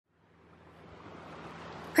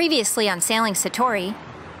Previously on Sailing Satori,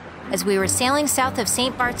 as we were sailing south of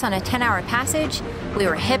St. Barth's on a 10-hour passage, we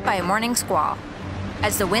were hit by a morning squall.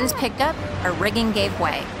 As the winds picked up, our rigging gave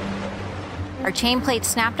way. Our chain plate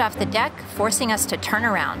snapped off the deck, forcing us to turn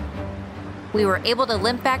around. We were able to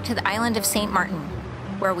limp back to the island of St. Martin,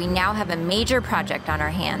 where we now have a major project on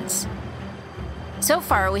our hands. So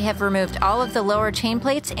far, we have removed all of the lower chain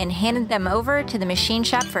plates and handed them over to the machine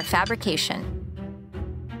shop for fabrication.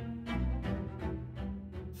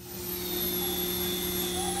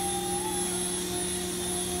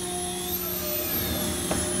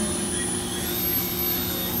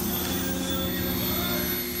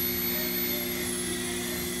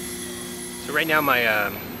 So right now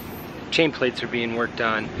my chain plates are being worked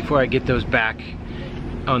on. Before I get those back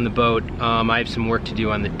on the boat, I have some work to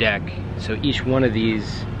do on the deck. So each one of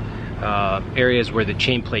these areas where the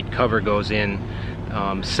chain plate cover goes in,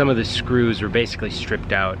 some of the screws are basically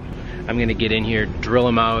stripped out. I'm gonna get in here, drill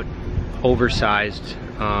them out, oversized,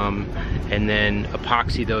 and then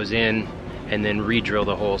epoxy those in, and then re-drill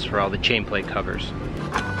the holes for all the chain plate covers.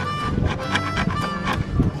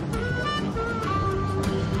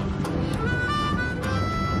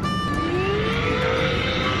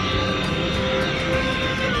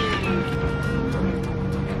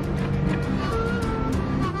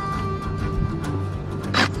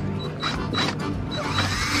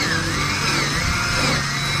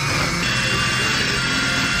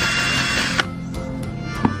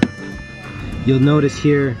 You'll notice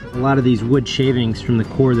here a lot of these wood shavings from the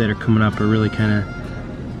core that are coming up are really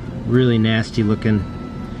really nasty looking,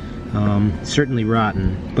 certainly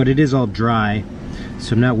rotten, but it is all dry,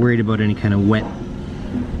 so I'm not worried about any kind of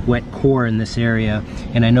wet core in this area.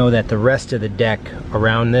 And I know that the rest of the deck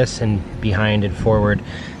around this and behind and forward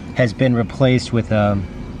has been replaced with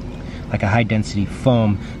like a high density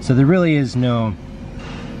foam, so there really is no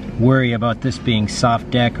worry about this being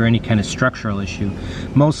soft deck or any kind of structural issue.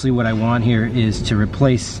 Mostly what I want here is to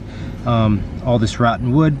replace all this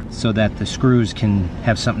rotten wood so that the screws can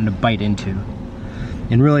have something to bite into.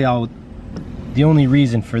 And really the only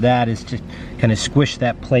reason for that is to kind of squish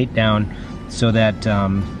that plate down so that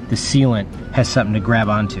the sealant has something to grab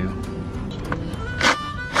onto.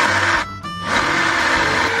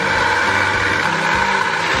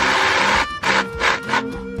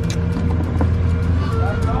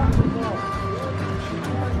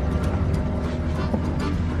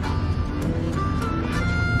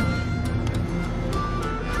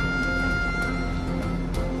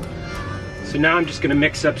 So now I'm just going to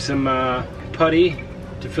mix up some putty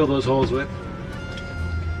to fill those holes with.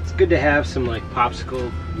 It's good to have some like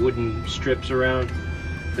popsicle wooden strips around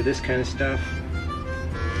for this kind of stuff.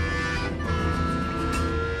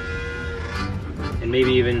 And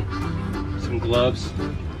maybe even some gloves.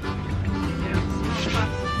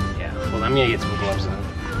 Yeah, well, I'm going to get some gloves on.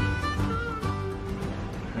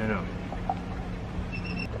 I know.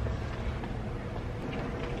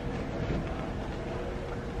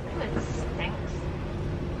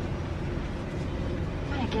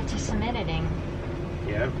 Get to some editing.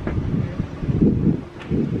 Yeah.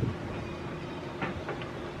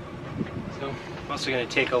 So I'm also going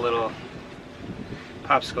to take a little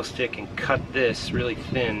popsicle stick and cut this really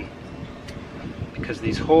thin, because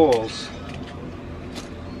these holes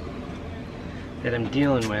that I'm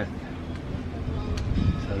dealing with,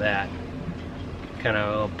 so that kind of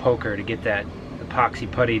a little poker to get that epoxy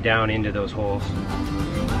putty down into those holes. Start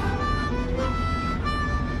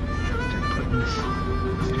putting this.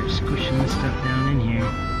 Start squishing this stuff down in here.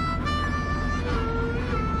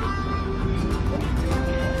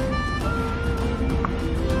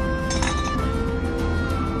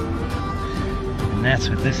 And that's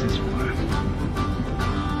what this is for.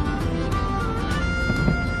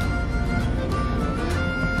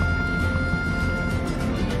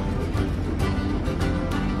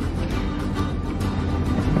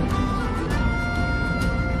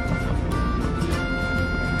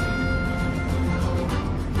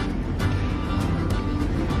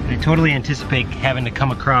 I totally anticipate having to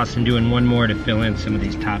come across and doing one more to fill in some of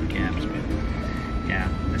these top caps, but yeah,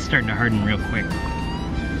 it's starting to harden real quick.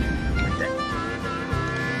 Like that.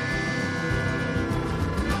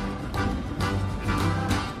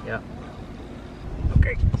 Yeah.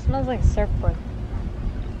 Okay. It smells like a surfboard.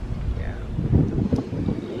 Yeah.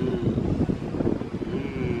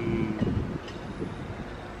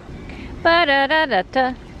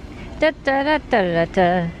 Ba-da-da-da-da.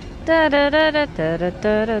 Da-da-da-da-da-da. Da, da, da, da, da, da,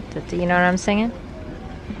 da, da. You know what I'm singing?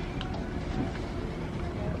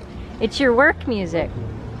 It's your work music.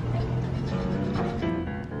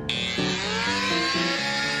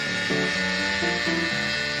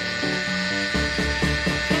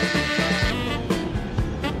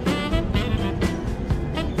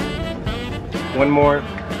 one more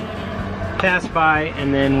pass by,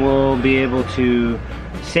 and then we'll be able to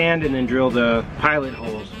sand and then drill the pilot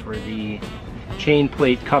holes for the chain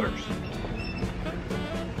plate covers.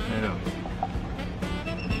 I know.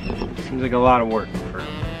 Seems like a lot of work for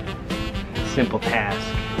a simple task.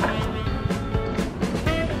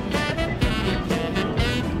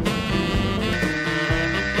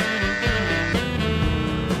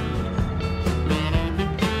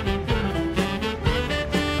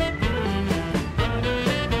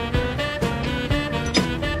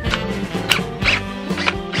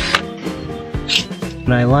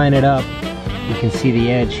 When I line it up, you can see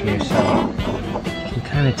the edge here, so you can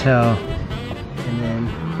kind of tell. And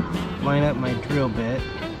then line up my drill bit,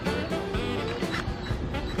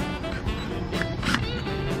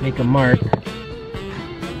 make a mark.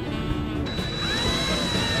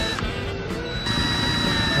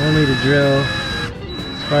 Only to drill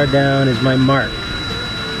as far down as my mark.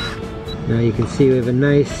 Now you can see we have a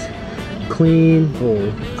nice clean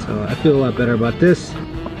hole, so I feel a lot better about this.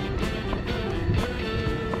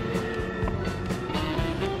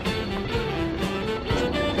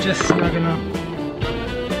 Just snug enough.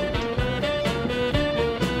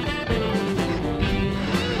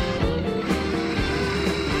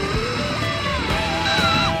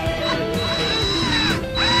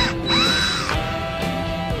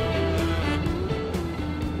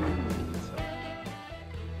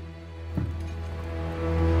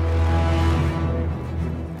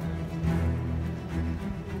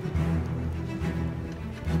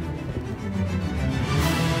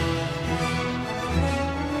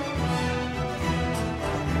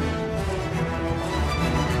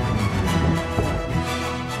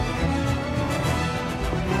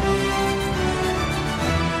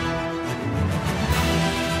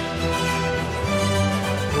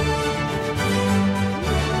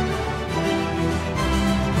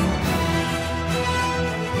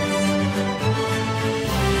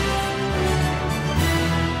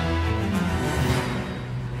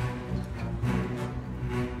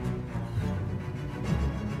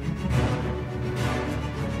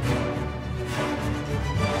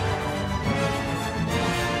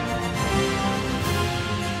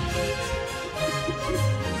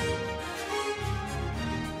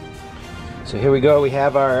 So here we go. We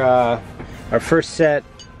have our first set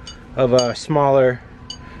of smaller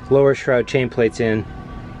lower shroud chain plates in.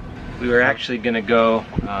 We were actually gonna go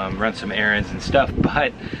run some errands and stuff,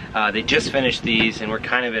 but they just finished these and we're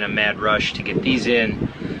kind of in a mad rush to get these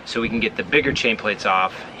in so we can get the bigger chain plates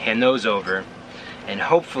off, hand those over, and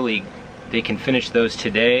hopefully they can finish those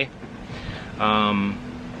today. And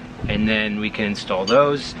then we can install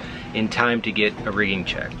those in time to get a rigging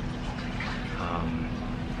check.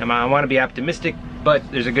 I want to be optimistic, but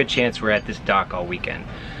there's a good chance we're at this dock all weekend.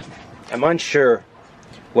 I'm unsure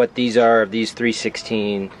what these are of these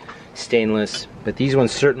 316 stainless, but these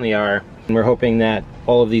ones certainly are. And we're hoping that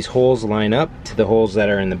all of these holes line up to the holes that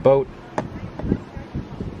are in the boat.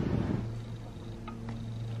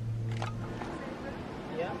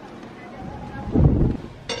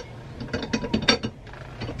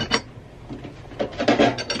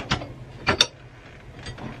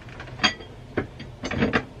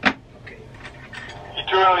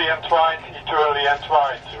 Eternally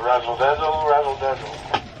entwined, razzle dazzle, razzle dazzle.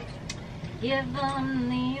 Give them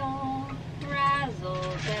the old razzle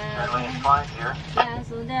Eternally dazzle, entwined here.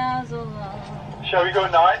 dazzle dazzle. Shall we go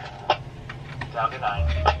 9? Down to 9.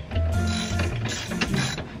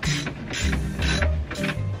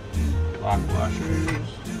 Lock washers.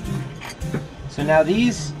 So now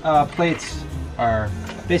these plates are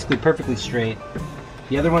basically perfectly straight.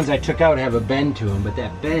 The other ones I took out have a bend to them, but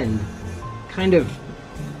that bend kind of,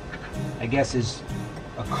 I guess, is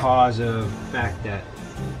a cause of the fact that,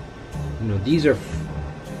 you know, these are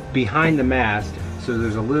behind the mast, so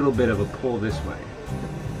there's a little bit of a pull this way.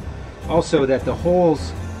 Also, that the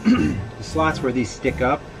holes, the slots where these stick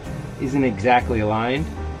up, isn't exactly aligned,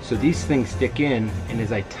 so these things stick in, and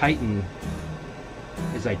as I tighten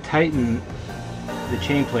the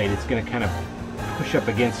chain plate, it's going to kind of push up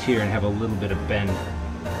against here and have a little bit of bend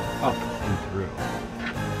up and through.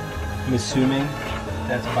 I'm assuming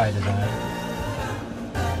that's by design.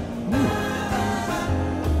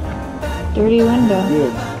 Dirty window.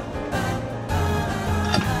 Good.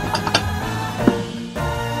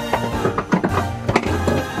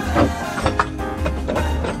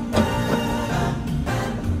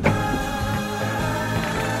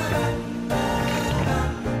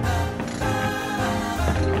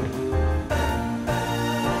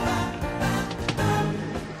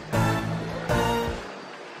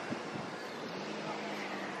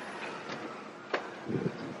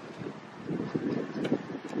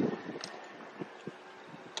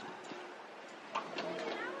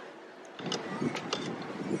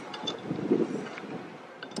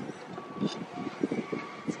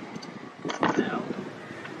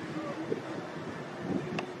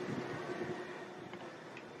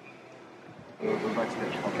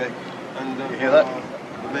 hear that?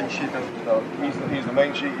 Main sheet. No, he's the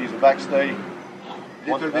main sheet, he's the back stay.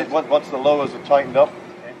 Once the lowers are tightened up,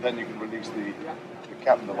 then you can release the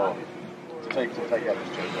cap and the lower to take out this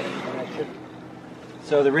chainplate.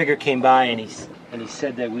 So the rigger came by and he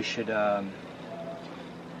said that we should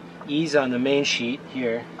ease on the main sheet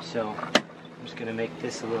here. So I'm just going to make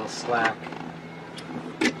this a little slack.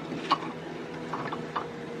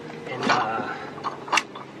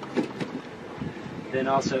 And then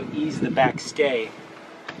also ease the back stay,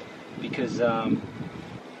 because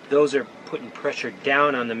those are putting pressure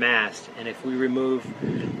down on the mast, and if we remove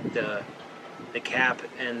the cap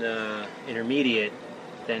and the intermediate,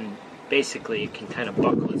 then basically it can kind of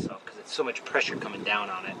buckle itself because it's so much pressure coming down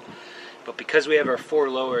on it. But because we have our 4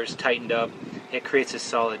 lowers tightened up, it creates a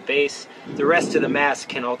solid base. The rest of the mast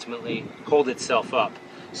can ultimately hold itself up,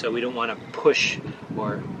 so we don't want to push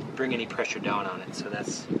or bring any pressure down on it. So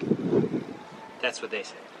that's what they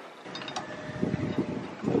say.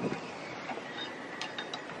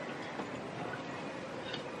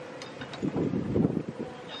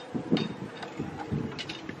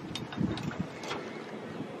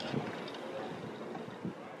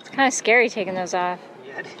 It's kind of scary taking those off.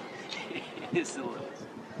 Yeah, it is a little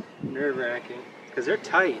nerve-wracking because they're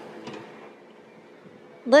tight.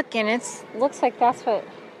 Look, and it looks like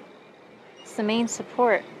it's the main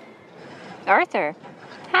support. Arthur,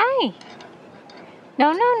 hi.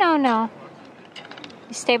 No.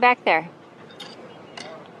 You stay back there.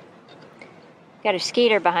 Got a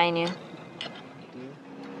skater behind you.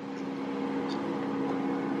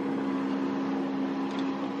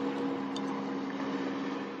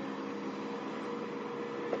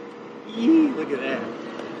 Look at that.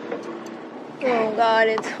 Oh God,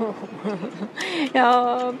 it's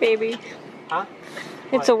oh baby. Huh?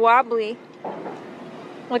 It's a wobbly.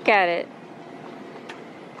 Look at it.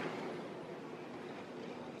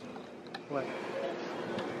 What?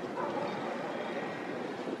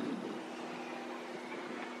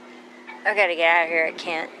 I gotta get out of here. I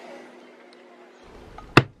can't.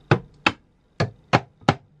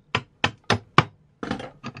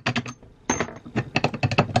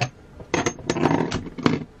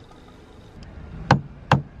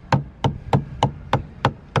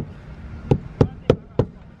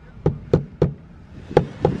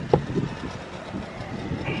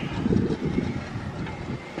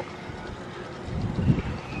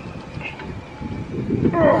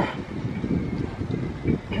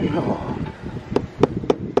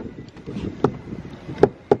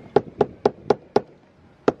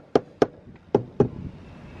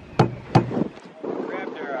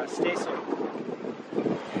 Grabbed her stacer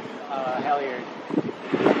halyard.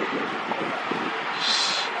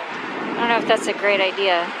 I don't know if that's a great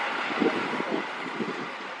idea.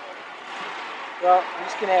 Well, I'm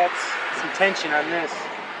just going to add some tension on this,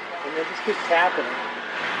 and then just keep tapping it.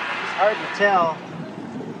 It's hard to tell.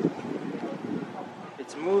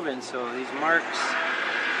 It's moving, so these marks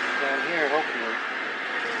down here, hopefully.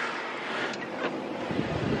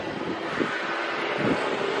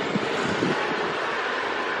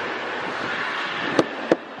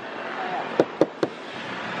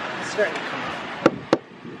 It's starting to come up.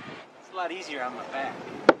 It's a lot easier on my back.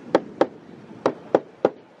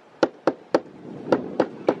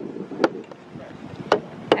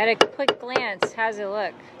 At a quick glance, how's it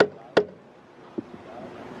look?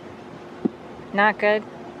 Not good?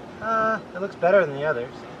 It looks better than the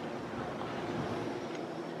others.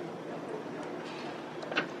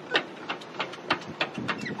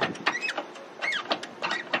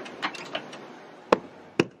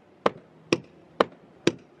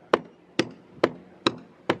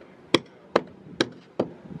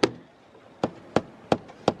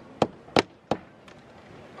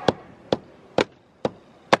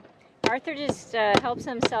 Arthur just helps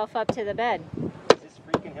himself up to the bed. Is this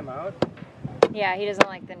freaking him out? Yeah, he doesn't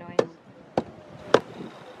like the noise.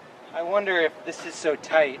 I wonder if this is so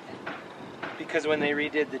tight because when they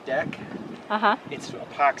redid the deck, it's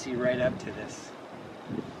epoxy right up to this.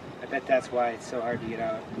 I bet that's why it's so hard to get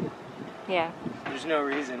out. Yeah. There's no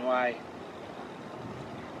reason why.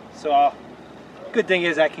 So, good thing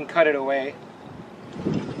is I can cut it away.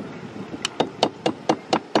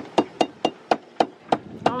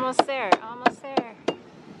 Almost there, almost there.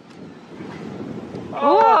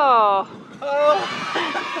 Oh! Oh!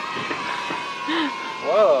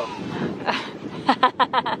 Whoa!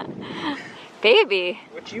 Baby!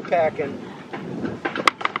 What you packing?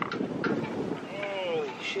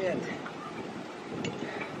 Holy shit.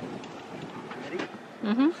 Ready?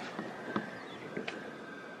 Mm-hmm.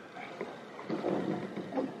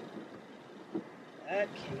 That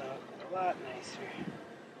came out a lot nicer.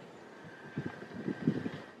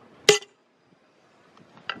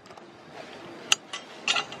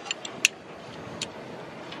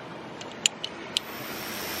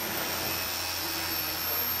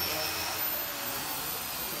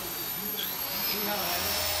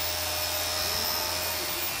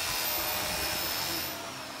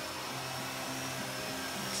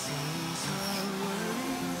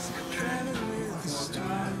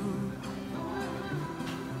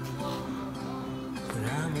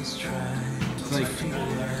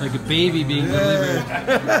 It's like a baby being delivered.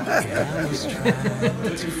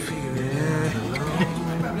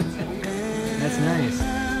 That's nice.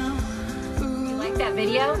 If you like that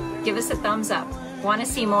video, give us a thumbs up. Want to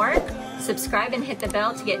see more? Subscribe and hit the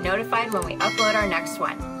bell to get notified when we upload our next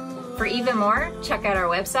one. For even more, check out our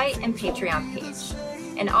website and Patreon page.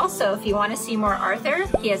 And also, if you want to see more Arthur,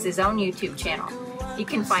 he has his own YouTube channel. You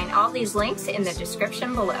can find all these links in the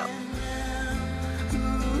description below.